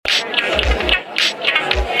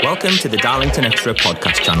Welcome to the Darlington Extra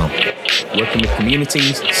podcast channel, working with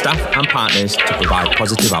communities, staff and partners to provide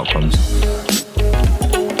positive outcomes.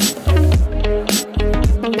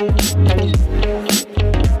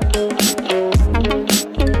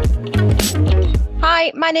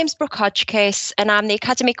 Hi, my name's Brooke Hodgcase and I'm the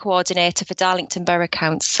Academy Coordinator for Darlington Borough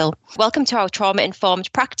Council. Welcome to our Trauma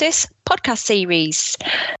Informed Practice podcast series.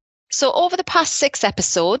 So over the past 6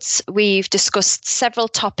 episodes, we've discussed several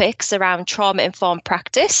topics around trauma-informed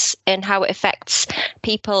practice and how it affects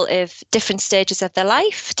people of different stages of their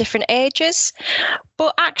life, different ages.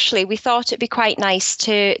 But actually, we thought it'd be quite nice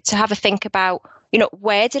to have a think about,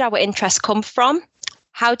 where did our interest come from?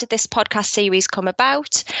 How did this podcast series come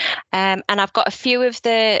about? And I've got a few of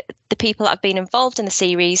the people that have been involved in the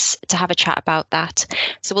series to have a chat about that.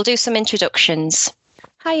 So we'll do some introductions.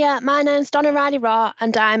 Hiya, my name's Donna Raw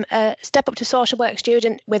and I'm a Step Up to Social Work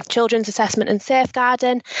student with Children's Assessment and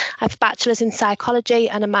Safeguarding. I have a Bachelor's in Psychology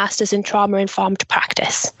and a Master's in Trauma Informed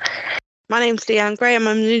Practice. My name's Leigh-Anne and I'm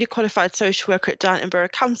a newly qualified social worker at Darlington Borough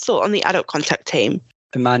Council on the Adult Contact Team.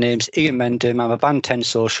 And my name's Ian Mendham. I'm a Band 10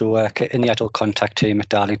 social worker in the Adult Contact Team at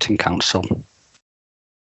Darlington Council.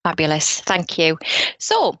 Fabulous, thank you.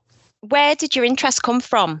 So, where did your interest come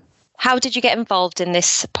from? How did you get involved in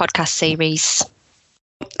this podcast series?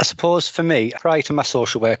 I suppose for me, prior to my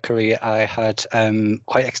social work career, I had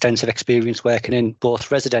quite extensive experience working in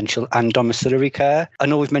both residential and domiciliary care. I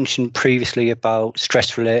know we've mentioned previously about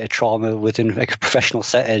stress-related trauma within a professional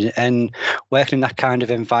setting, and working in that kind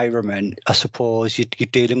of environment, I suppose you're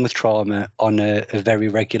dealing with trauma on a very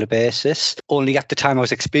regular basis. Only at the time I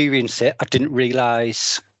was experiencing it, I didn't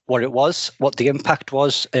realise what it was, what the impact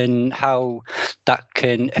was, and how that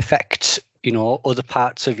can affect other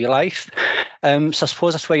parts of your life. So I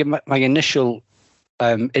suppose that's where my initial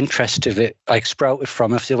interest of it sprouted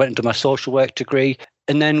from. Obviously, I went into my social work degree.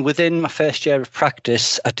 And then within my first year of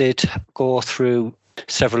practice, I did go through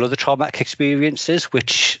several other traumatic experiences,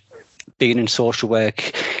 which being in social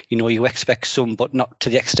work, you expect some, but not to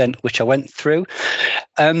the extent which I went through.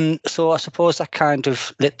 So I suppose that kind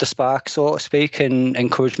of lit the spark, so to speak, and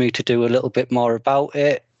encouraged me to do a little bit more about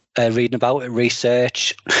it. Reading about it,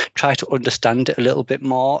 research, try to understand it a little bit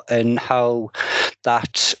more and how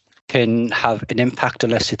that can have an impact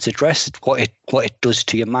unless it's addressed, what it does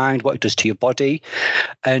to your mind, what it does to your body,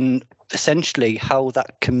 and essentially how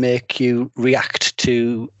that can make you react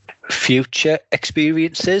to future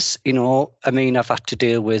experiences. I've had to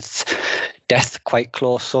deal with death quite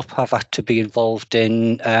close up. I've had to be involved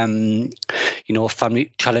in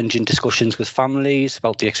family challenging discussions with families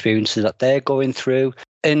about the experiences that they're going through.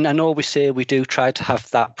 And I know we say we do try to have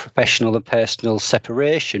that professional and personal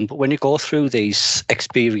separation, but when you go through these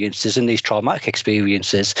experiences and these traumatic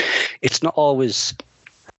experiences, it's not always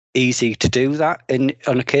easy to do that. And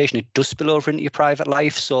on occasion, it does spill over into your private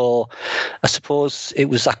life. So I suppose it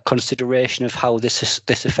was that consideration of how this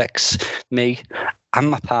affects me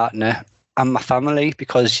and my partner and my family,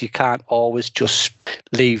 because you can't always just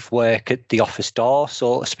leave work at the office door,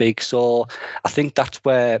 so to speak. So I think that's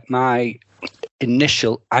where my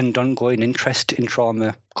initial and ongoing interest in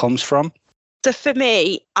trauma comes from. So for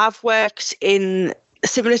me, I've worked in,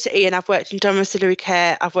 similar to Ian, I've worked in domiciliary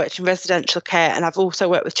care, I've worked in residential care, and I've also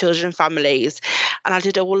worked with children and families. And I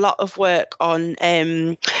did a lot of work on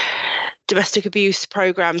domestic abuse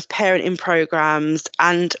programs, parenting programs.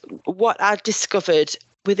 And what I discovered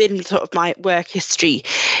within sort of my work history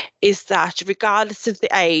is that regardless of the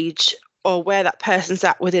age or where that person's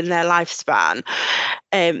at within their lifespan,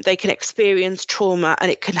 they can experience trauma,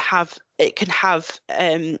 and it can have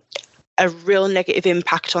a real negative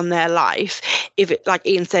impact on their life if it, like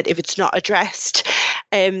Ian said, if it's not addressed.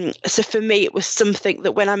 So for me, it was something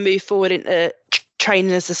that when I moved forward into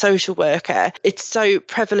training as a social worker, it's so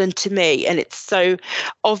prevalent to me and it's so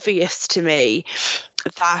obvious to me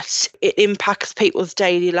that it impacts people's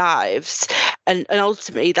daily lives. And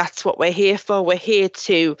ultimately, that's what we're here for. We're here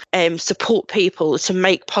to support people to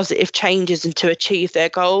make positive changes and to achieve their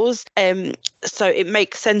goals. So it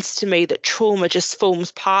makes sense to me that trauma just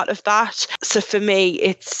forms part of that. So for me,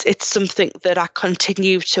 it's something that I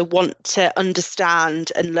continue to want to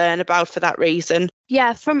understand and learn about for that reason.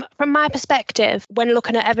 Yeah, from my perspective, when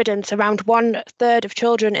looking at evidence, around 1/3 of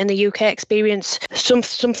children in the UK experience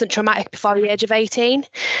something traumatic before the age of 18.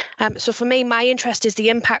 So for me, my interest is the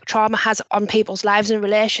impact trauma has on people's lives and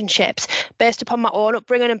relationships based upon my own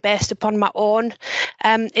upbringing and based upon my own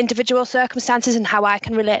individual circumstances and how I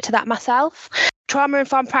can relate to that myself.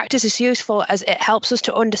 Trauma-informed practice is useful as it helps us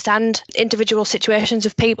to understand individual situations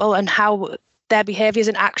of people and how their behaviours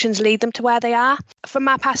and actions lead them to where they are. From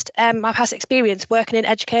my past experience working in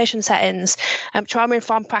education settings,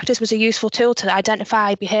 trauma-informed practice was a useful tool to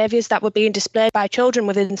identify behaviours that were being displayed by children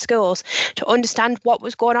within schools to understand what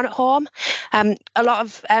was going on at home. A lot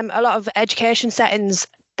of education settings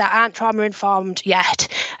that aren't trauma informed yet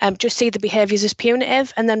just see the behaviours as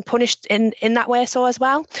punitive and then punished in that way so as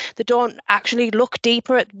well. They don't actually look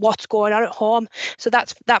deeper at what's going on at home. So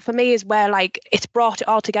that for me is where it's brought it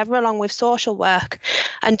all together along with social work,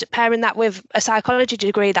 and pairing that with a psychology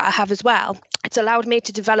degree that I have as well. It's allowed me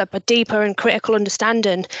to develop a deeper and critical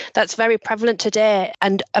understanding that's very prevalent today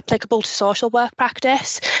and applicable to social work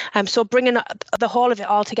practice. So bringing the whole of it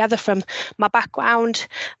all together from my background,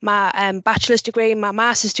 my bachelor's degree, my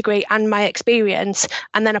master's degree and my experience,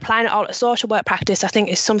 and then applying it all to social work practice, I think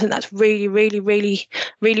is something that's really, really, really,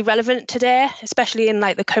 really relevant today, especially in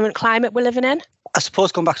the current climate we're living in. I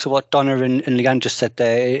suppose going back to what Donna and Leigh-Anne just said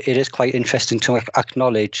there, it is quite interesting to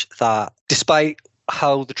acknowledge that despite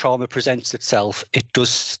how the trauma presents itself, it does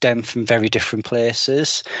stem from very different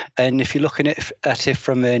places. And if you're looking at it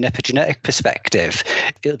from an epigenetic perspective,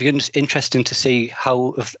 it'll be interesting to see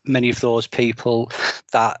how many of those people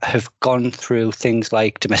that have gone through things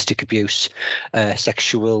like domestic abuse,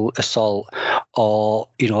 sexual assault, or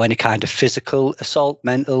any kind of physical assault,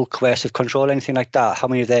 mental, coercive control, anything like that, how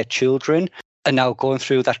many of their children are now going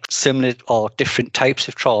through that similar or different types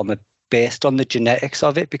of trauma based on the genetics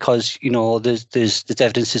of it, because there's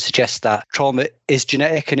evidence to suggest that trauma is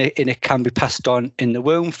genetic and it can be passed on in the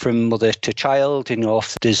womb from mother to child.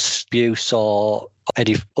 If there's abuse or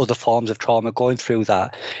any other forms of trauma going through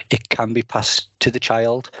that, it can be passed to the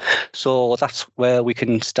child. So that's where we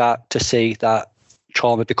can start to see that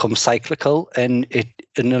trauma becomes cyclical, and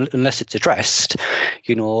unless it's addressed,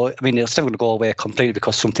 it's never going to go away completely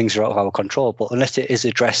because some things are out of our control, but unless it is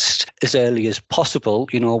addressed as early as possible,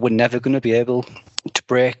 we're never going to be able to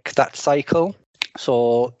break that cycle.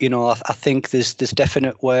 So, I think there's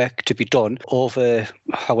definite work to be done over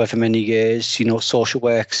however many years. Social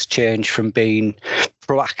work's changed from being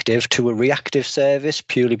proactive to a reactive service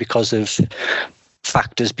purely because of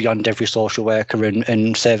factors beyond every social worker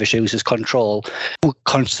and service users' control. We're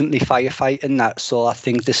constantly firefighting that. So I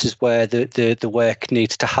think this is where the work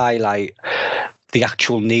needs to highlight the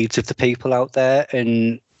actual needs of the people out there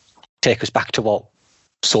and take us back to what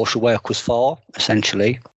social work was for,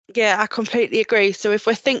 essentially. Yeah, I completely agree. So if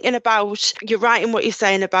we're thinking about, you're right in what you're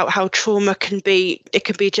saying about how trauma can be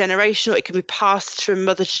generational, it can be passed from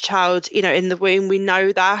mother to child, in the womb, we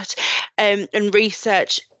know that. And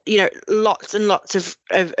research, lots and lots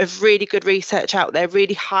of really good research out there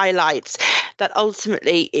really highlights that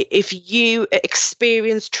ultimately if you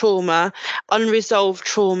experience trauma, unresolved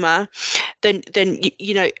trauma, then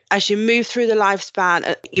as you move through the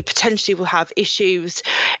lifespan, you potentially will have issues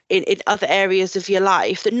in other areas of your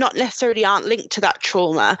life that not necessarily aren't linked to that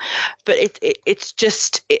trauma, but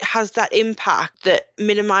it has that impact that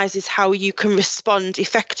minimizes how you can respond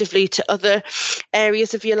effectively to other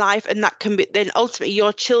areas of your life, and that can be then ultimately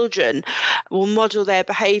your children will model their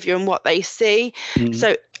behavior and what they see.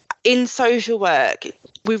 So in social work,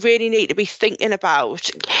 we really need to be thinking about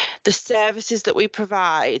the services that we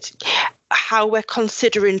provide, how we're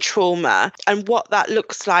considering trauma and what that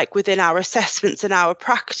looks like within our assessments and our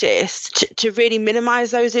practice to really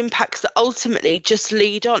minimise those impacts that ultimately just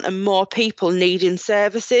lead on and more people needing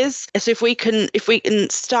services. So if we can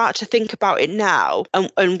start to think about it now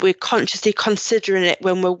and we're consciously considering it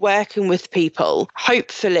when we're working with people,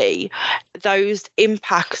 hopefully those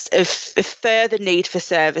impacts of further need for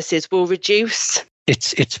services will reduce.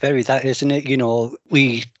 It's very that, isn't it?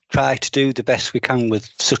 We try to do the best we can with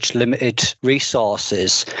such limited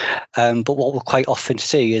resources. But what we'll quite often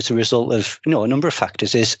see as a result of, a number of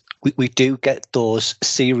factors is we do get those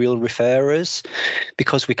serial referrers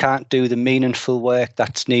because we can't do the meaningful work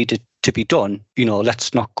that's needed to be done.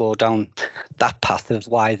 Let's not go down that path of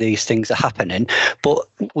why these things are happening. But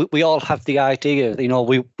we all have the idea,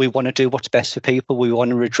 we want to do what's best for people. We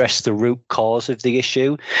want to address the root cause of the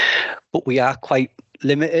issue, but we are quite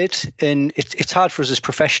limited, and it's hard for us as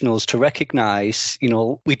professionals to recognise,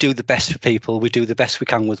 we do the best for people, we do the best we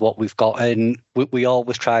can with what we've got, and we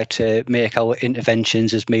always try to make our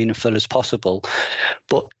interventions as meaningful as possible.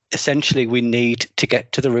 But essentially we need to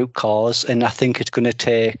get to the root cause, and I think it's going to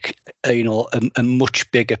take a much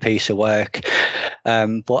bigger piece of work.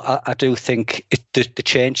 But I do think the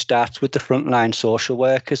change starts with the frontline social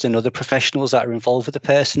workers and other professionals that are involved with the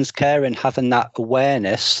person's care, and having that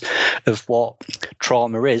awareness of what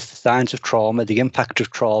trauma is, the signs of trauma, the impact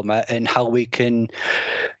of trauma, and how we can,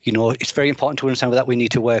 it's very important to understand that we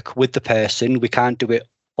need to work with the person. We can't do it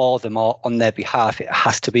for them or on their behalf. It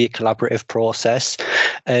has to be a collaborative process.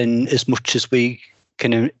 And as much as we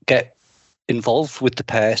can get involved with the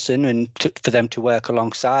person and for them to work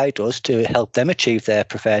alongside us to help them achieve their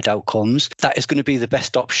preferred outcomes, that is going to be the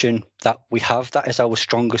best option that we have. That is our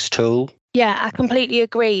strongest tool. Yeah, I completely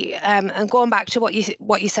agree. And going back to what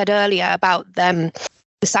you said earlier about the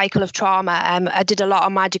cycle of trauma, I did a lot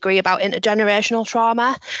on my degree about intergenerational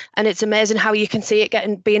trauma, and it's amazing how you can see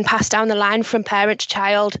it being passed down the line from parent to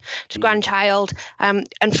child to grandchild. And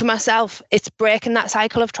for myself, it's breaking that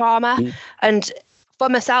cycle of trauma. And for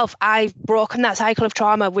myself, I've broken that cycle of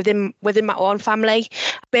trauma within my own family.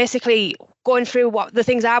 Basically, going through what the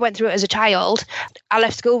things I went through as a child, I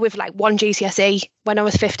left school with like 1 GCSE when I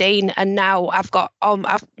was 15, and now I've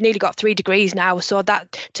nearly got 3 degrees now. So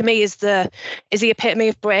that to me is the epitome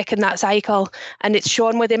of breaking that cycle, and it's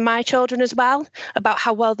shown within my children as well about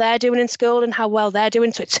how well they're doing in school and how well they're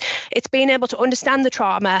doing. So it's being able to understand the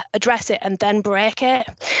trauma, address it, and then break it.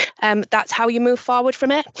 That's how you move forward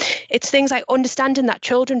from it. It's things like understanding that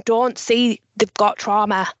children don't see they've got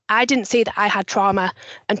trauma. I didn't see that I had trauma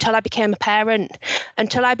until I became a parent.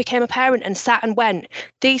 Until I became a parent and sat and went,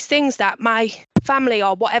 these things that my family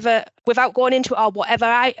or whatever, without going into it, or whatever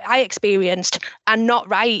I experienced are not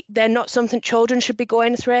right. They're not something children should be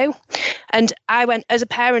going through. And I went, as a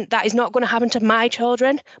parent, that is not going to happen to my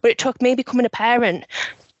children. But it took me becoming a parent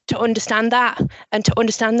to understand that, and to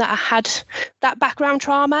understand that I had that background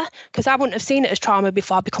trauma, because I wouldn't have seen it as trauma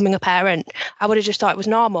before becoming a parent. I would have just thought it was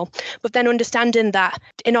normal. But then understanding that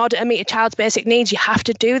in order to meet a child's basic needs, you have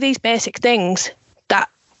to do these basic things that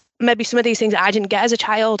maybe some of these things that I didn't get as a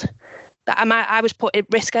child, that I was put at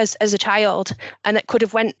risk as a child, and it could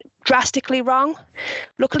have went drastically wrong.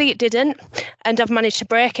 Luckily it didn't, and I've managed to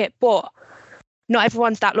break it. But not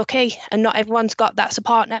everyone's that lucky, and not everyone's got that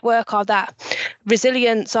support network or that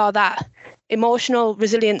resilience or that emotional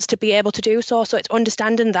resilience to be able to do so. So it's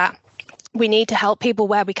understanding that we need to help people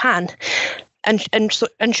where we can, and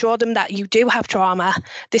show them that you do have trauma.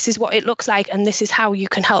 This is what it looks like, and this is how you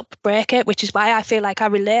can help break it, which is why I feel like I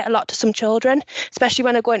relate a lot to some children, especially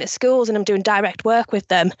when I go into schools and I'm doing direct work with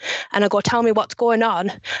them, and I go, tell me what's going on.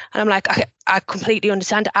 And I'm like, I completely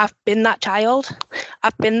understand it. I've been that child.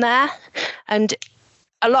 I've been there. And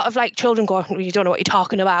a lot of like children go, you don't know what you're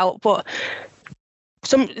talking about, but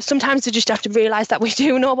sometimes they just have to realise that we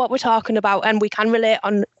do know what we're talking about, and we can relate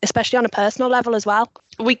on, especially on a personal level as well.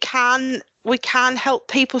 We can help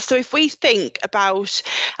people. So if we think about,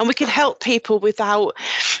 and we can help people without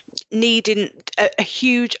needing a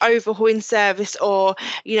huge overhauling service, or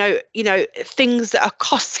things that are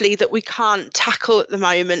costly that we can't tackle at the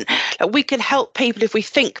moment. We can help people if we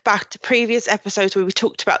think back to previous episodes where we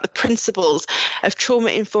talked about the principles of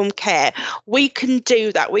trauma-informed care. We can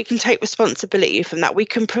do that. We can take responsibility from that. We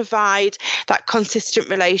can provide that consistent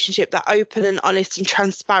relationship, that open and honest and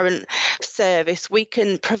transparent service. We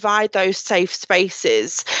can provide those safe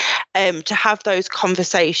spaces to have those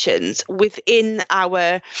conversations within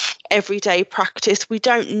our everyday practice. We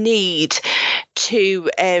don't need to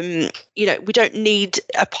we don't need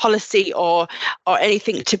a policy or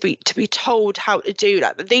anything to be told how to do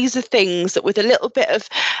that. But these are things that with a little bit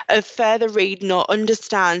of further reading or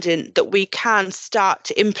understanding that we can start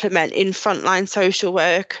to implement in frontline social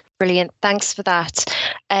work. Brilliant. Thanks for that.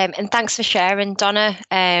 And thanks for sharing, Donna,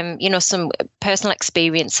 some personal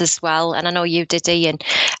experience as well. And I know you did, Ian.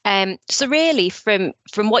 So really, from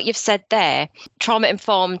what you've said there,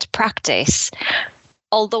 trauma-informed practice,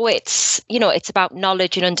 although it's about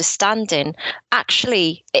knowledge and understanding,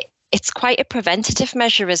 actually, it's quite a preventative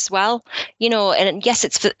measure as well, and yes,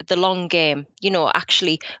 it's for the long game,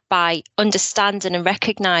 actually by understanding and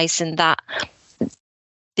recognising that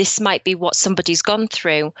this might be what somebody's gone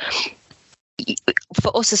through.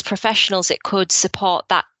 For us as professionals, it could support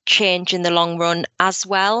that change in the long run as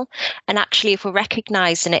well. And actually, if we're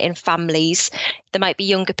recognising it in families, there might be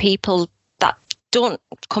younger people that don't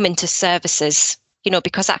come into services,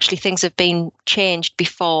 because actually things have been changed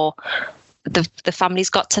before the families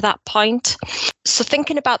got to that point. So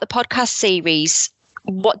thinking about the podcast series,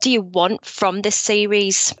 what do you want from this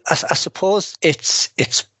series? I suppose it's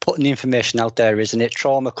putting the information out there, isn't it?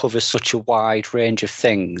 Trauma covers such a wide range of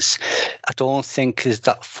things. I don't think there's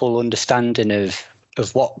that full understanding of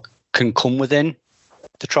what can come within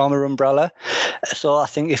the trauma umbrella. So I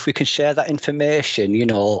think if we can share that information,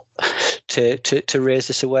 to raise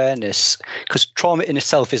this awareness, because trauma in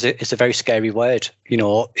itself is a very scary word.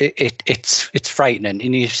 It's frightening.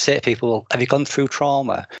 And you say to people, well, have you gone through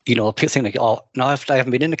trauma? People think like, oh no, I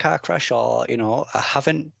haven't been in a car crash, or I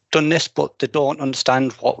haven't done this, but they don't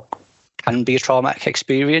understand what can be a traumatic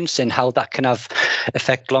experience and how that can have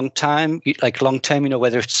effect long term,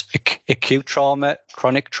 whether it's acute trauma,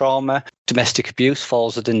 chronic trauma, domestic abuse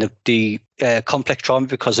falls within the complex trauma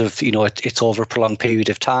because of, it's over a prolonged period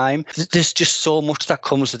of time. There's just so much that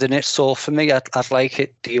comes within it. So for me, I'd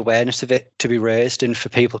like the awareness of it to be raised and for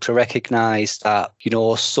people to recognise that,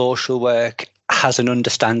 social work has an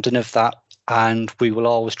understanding of that. And we will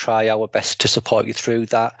always try our best to support you through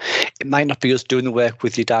that. It might not be us doing the work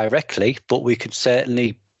with you directly, but we can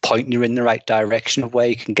certainly point you in the right direction of where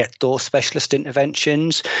you can get those specialist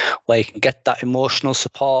interventions, where you can get that emotional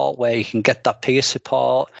support, where you can get that peer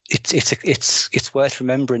support. It's worth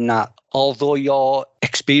remembering that although your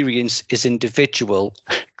experience is individual,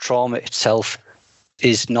 trauma itself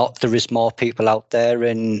is not. There is more people out there,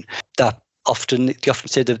 and that they often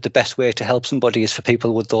say that the best way to help somebody is for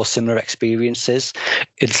people with those similar experiences.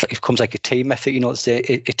 It becomes like a team effort,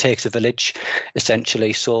 it takes a village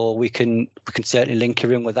essentially. So we can certainly link you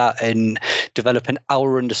in with that, and developing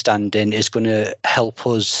our understanding is going to help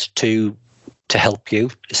us to help you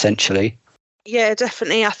essentially. Yeah,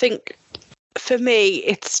 definitely. I think for me,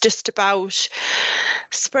 it's just about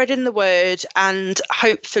spreading the word, and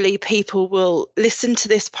hopefully people will listen to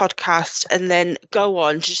this podcast and then go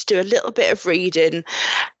on, just do a little bit of reading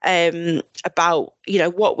about,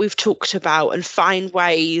 what we've talked about, and find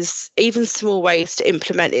ways, even small ways, to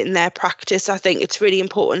implement it in their practice. I think it's really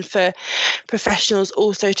important for professionals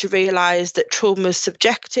also to realise that trauma is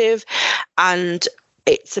subjective, and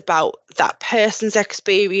it's about that person's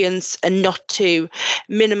experience, and not to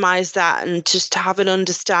minimise that, and just to have an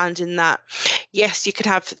understanding that, yes, you could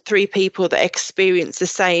have 3 people that experience the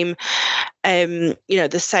same,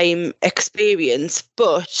 the same experience,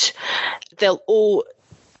 but they'll all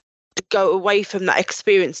go away from that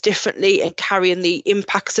experience differently and carrying the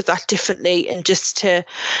impacts of that differently, and just to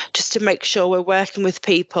make sure we're working with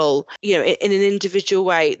people in an individual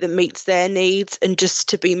way that meets their needs, and just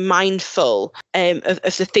to be mindful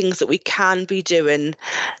of the things that we can be doing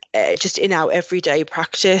just in our everyday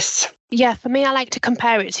practice. Yeah, for me, I like to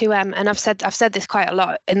compare it to, and I've said this quite a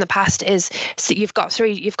lot in the past, is so you've got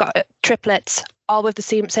triplets, all with the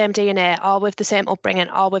same DNA, all with the same upbringing,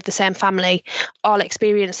 all with the same family, all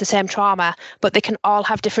experience the same trauma, but they can all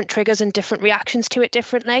have different triggers and different reactions to it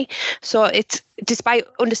differently. So it's, despite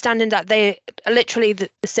understanding that they are literally the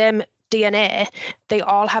same DNA, they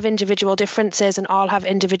all have individual differences and all have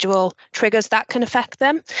individual triggers that can affect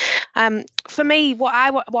them. For me, what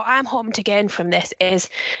I'm hoping to gain from this is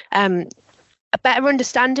a better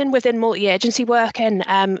understanding within multi-agency working.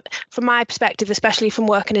 From my perspective, especially from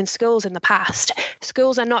working in schools in the past,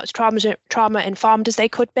 schools are not as trauma informed as they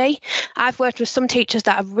could be. I've worked with some teachers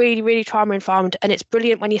that are really, really trauma informed, and it's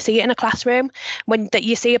brilliant when you see it in a classroom, when that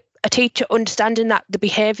you see a teacher understanding that the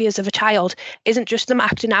behaviours of a child isn't just them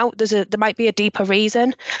acting out. There might be a deeper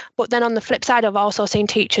reason. But then on the flip side, I've also seen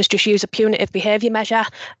teachers just use a punitive behaviour measure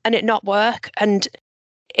and it not work. And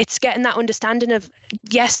it's getting that understanding of,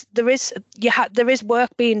 yes, there is work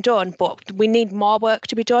being done, but we need more work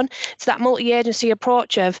to be done. It's that multi-agency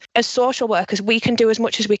approach of, as social workers, we can do as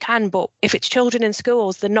much as we can, but if it's children in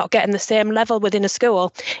schools, they're not getting the same level within a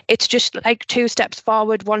school. It's just like 2 steps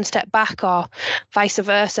forward, 1 step back, or vice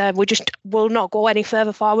versa. We'll not go any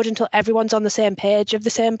further forward until everyone's on the same page of the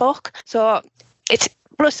same book. So it's,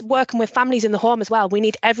 plus working with families in the home as well, we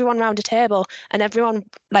need everyone around a table and everyone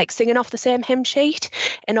like singing off the same hymn sheet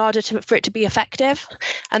in order for it to be effective.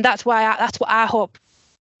 And that's what I hope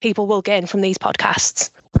people will gain from these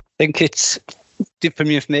podcasts. I think it's from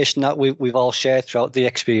the information that we've all shared throughout the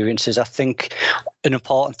experiences. I think an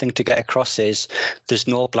important thing to get across is there's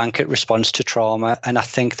no blanket response to trauma, and I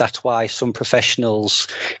think that's why some professionals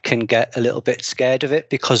can get a little bit scared of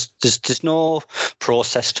it, because there's no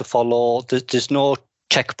process to follow. There's no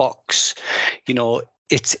checkbox.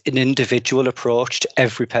 It's an individual approach to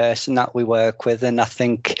every person that we work with, and I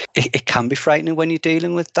think it can be frightening when you're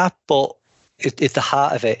dealing with that, but at the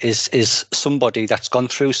heart of it is somebody that's gone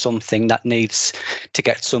through something that needs to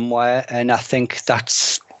get somewhere. And I think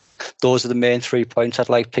those are the main 3 points I'd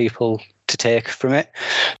like people to take from it.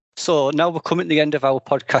 So now we're coming to the end of our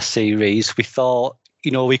podcast series. We thought,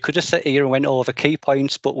 we could have sat here and went over key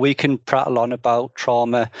points, but we can prattle on about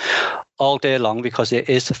trauma all day long because it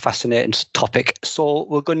is a fascinating topic. So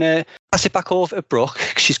we're going to pass it back over to Brooke.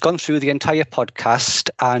 She's gone through the entire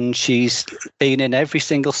podcast and she's been in every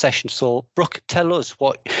single session. So Brooke, tell us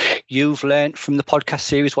what you've learned from the podcast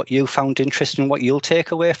series, what you found interesting, what you'll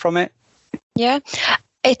take away from it. Yeah,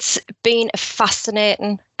 it's been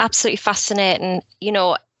fascinating, absolutely fascinating.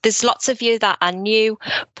 there's lots of you that I knew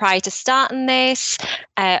prior to starting this.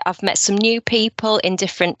 I've met some new people in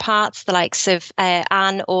different parts, the likes of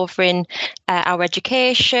Anne over in our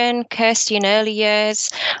education, Kirsty in early years.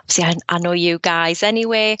 Obviously, I know you guys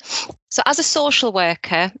anyway. So as a social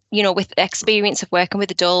worker, with experience of working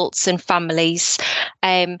with adults and families,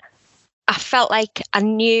 I felt like I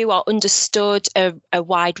knew or understood a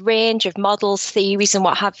wide range of models, theories and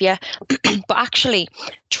what have you. But actually,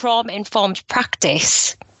 trauma-informed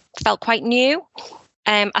practice felt quite new.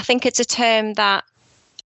 I think it's a term that,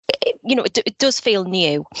 it does feel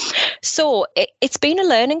new. So it's been a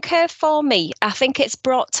learning curve for me. I think it's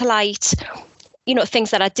brought to light,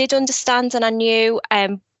 things that I did understand and I knew,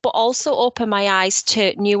 but also opened my eyes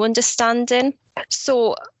to new understanding.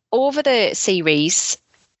 So over the series,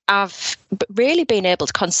 I've really been able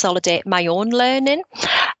to consolidate my own learning,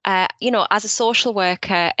 as a social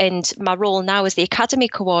worker, and my role now as the academy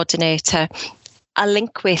coordinator. I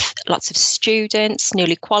link with lots of students,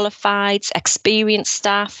 newly qualified, experienced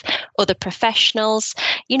staff, other professionals.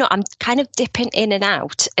 I'm kind of dipping in and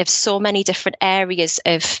out of so many different areas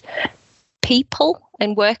of people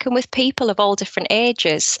and working with people of all different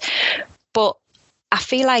ages. But I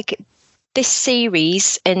feel like this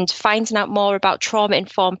series and finding out more about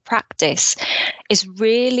trauma-informed practice is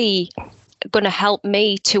really going to help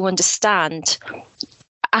me to understand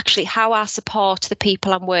actually how I support the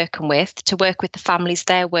people I'm working with, to work with the families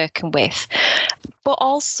they're working with. But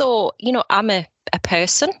also, I'm a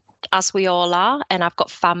person, as we all are, and I've got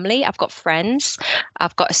family, I've got friends,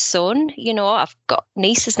 I've got a son, I've got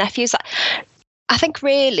nieces, nephews. I think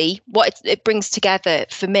really what it brings together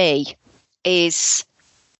for me is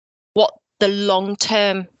what the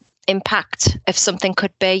long-term impact of something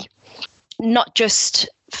could be, not just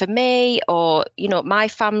for me or, my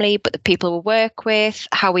family, but the people we work with,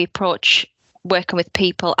 how we approach working with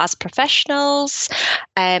people as professionals.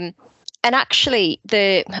 And actually,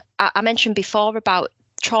 I mentioned before about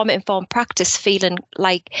trauma-informed practice feeling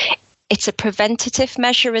like it's a preventative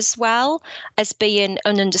measure as well as being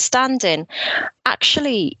an understanding.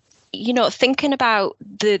 Actually, thinking about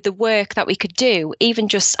the work that we could do, even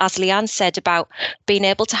just as Leigh-Anne said about being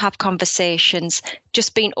able to have conversations,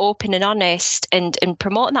 just being open and honest and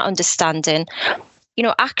promoting that understanding,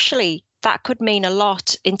 actually that could mean a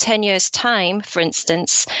lot in 10 years' time. For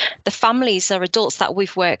instance, the families or adults that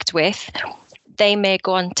we've worked with, they may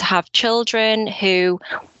go on to have children who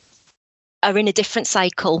are in a different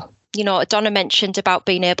cycle. Donna mentioned about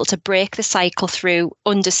being able to break the cycle through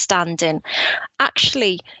understanding.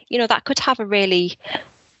 Actually, that could have a really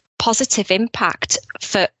positive impact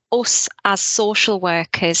for us as social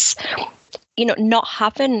workers, not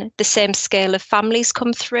having the same scale of families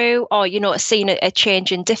come through or, seeing a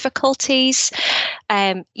change in difficulties,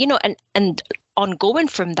 and ongoing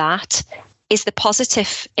from that is the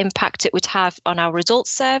positive impact it would have on our adult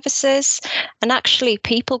services and actually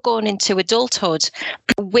people going into adulthood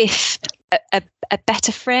with a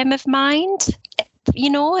better frame of mind,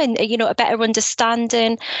 and, a better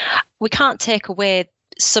understanding. We can't take away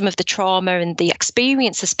some of the trauma and the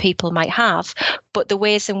experiences people might have, but the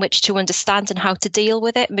ways in which to understand and how to deal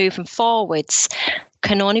with it moving forwards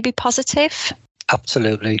can only be positive.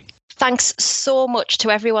 Absolutely. Thanks so much to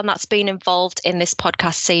everyone that's been involved in this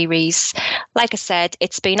podcast series. Like I said,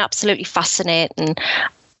 it's been absolutely fascinating.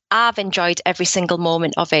 I've enjoyed every single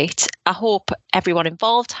moment of it. I hope everyone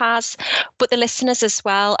involved has, but the listeners as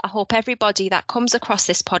well. I hope everybody that comes across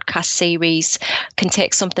this podcast series can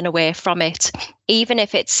take something away from it, even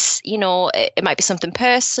if it's, it might be something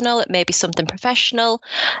personal, it may be something professional.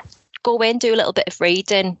 Go in, do a little bit of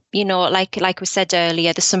reading. Like we said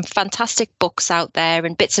earlier, there's some fantastic books out there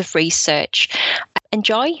and bits of research.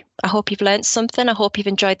 Enjoy. I hope you've learned something. I hope you've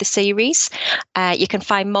enjoyed the series. You can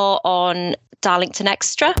find more on Darlington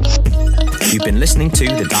Extra. You've been listening to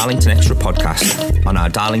the Darlington Extra podcast on our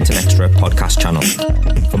Darlington Extra podcast channel.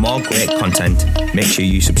 For more great content, make sure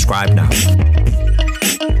you subscribe now.